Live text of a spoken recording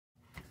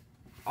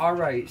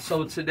Alright,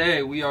 so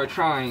today we are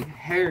trying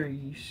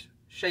Harry's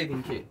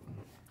shaving kit.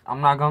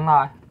 I'm not gonna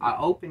lie, I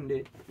opened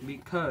it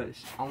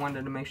because I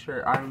wanted to make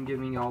sure I'm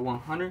giving y'all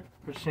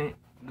 100%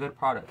 good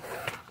product.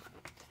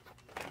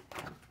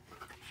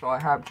 So I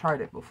have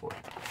tried it before.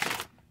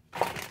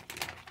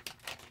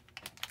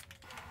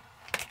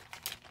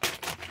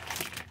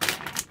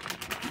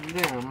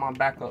 Then my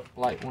backup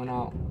light went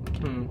out.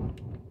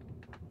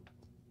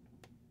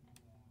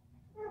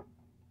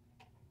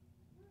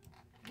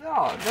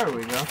 Oh, there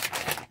we go.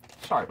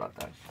 Sorry about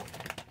that.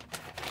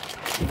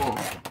 Whoa.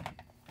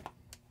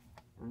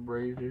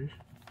 Razors.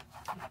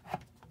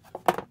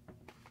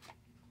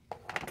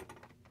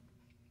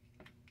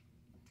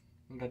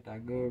 Got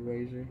that good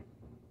razor.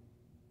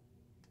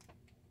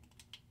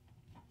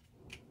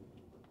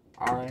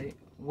 Alright,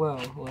 well,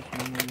 let's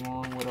move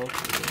on. What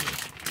else is there?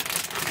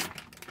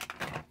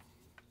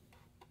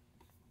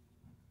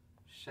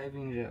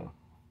 Shaving gel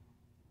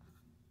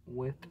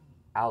with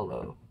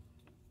aloe.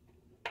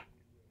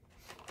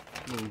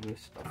 Move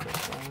this stuff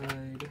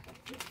aside.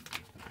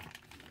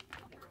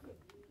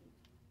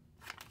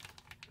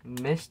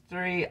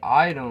 Mystery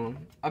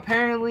item.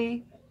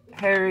 Apparently,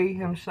 Harry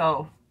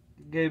himself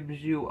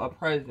gives you a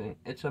present.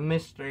 It's a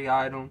mystery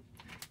item.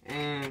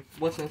 And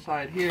what's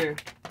inside here,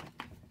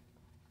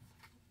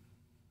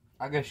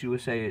 I guess you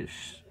would say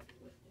it's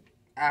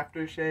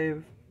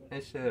aftershave.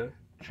 It's to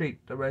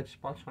treat the red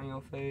spots on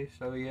your face.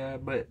 So yeah,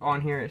 but on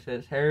here it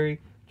says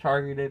Harry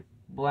Targeted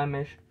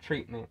Blemish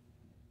Treatment.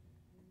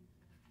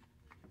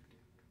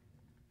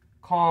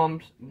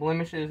 Calms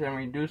blemishes and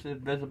reduces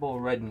visible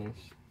redness.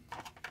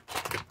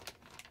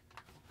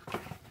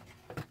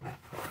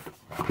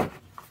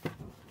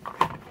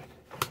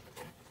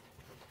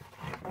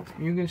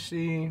 You can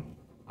see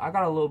I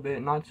got a little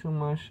bit, not too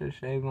much to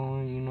shave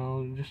on, you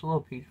know, just a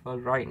little peach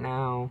fuzz right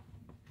now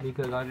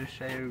because I just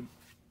shaved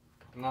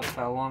not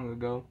that long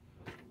ago.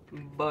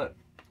 But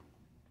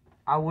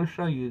I will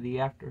show you the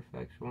after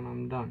effects when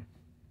I'm done.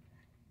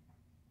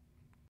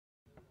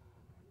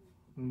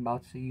 I'm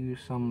about to use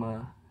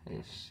some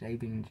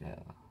shaving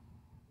gel.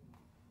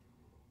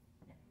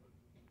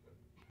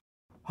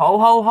 Ho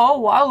ho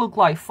ho, I look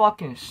like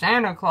fucking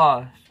Santa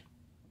Claus.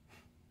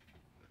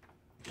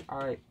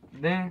 Alright,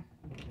 then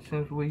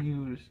since we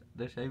use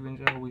the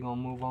shaving gel, we're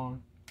gonna move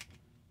on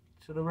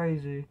to the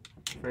razor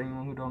for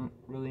anyone who don't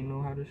really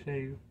know how to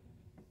shave.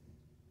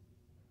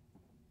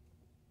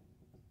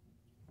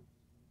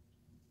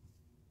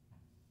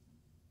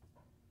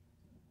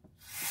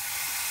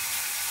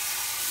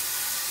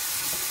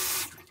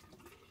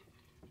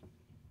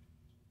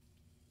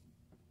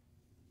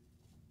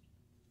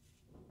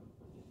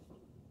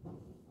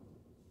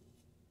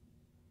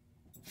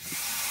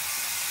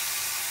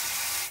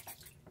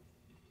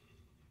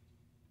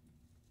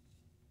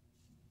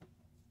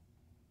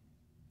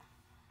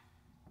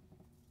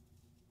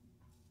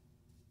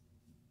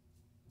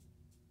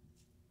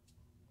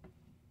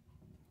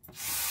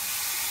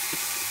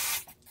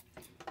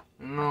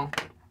 No,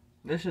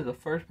 this is the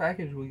first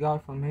package we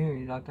got from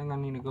Harry's. I think I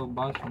need to go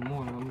buy some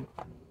more.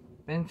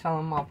 I've been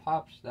telling my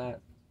pops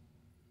that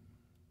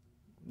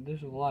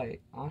this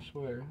light, I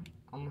swear,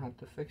 I'm gonna have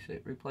to fix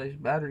it, replace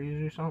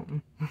batteries or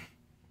something.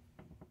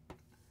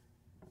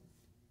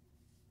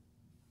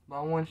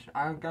 But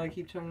I gotta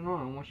keep turning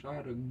on. I want y'all to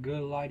have a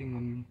good lighting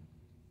on me.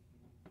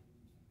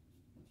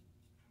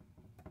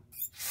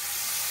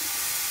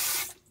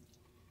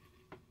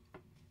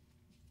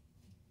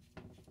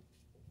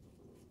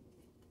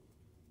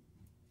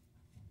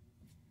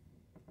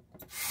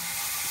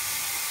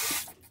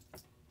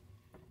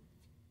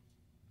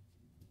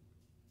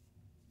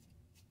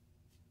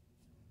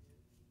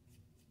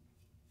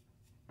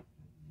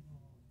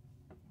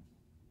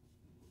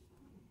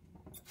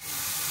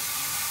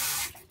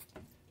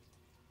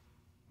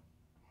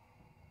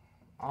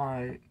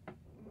 Alright,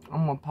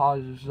 I'm gonna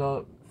pause this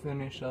up,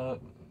 finish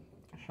up,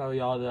 show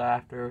y'all the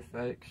after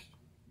effects.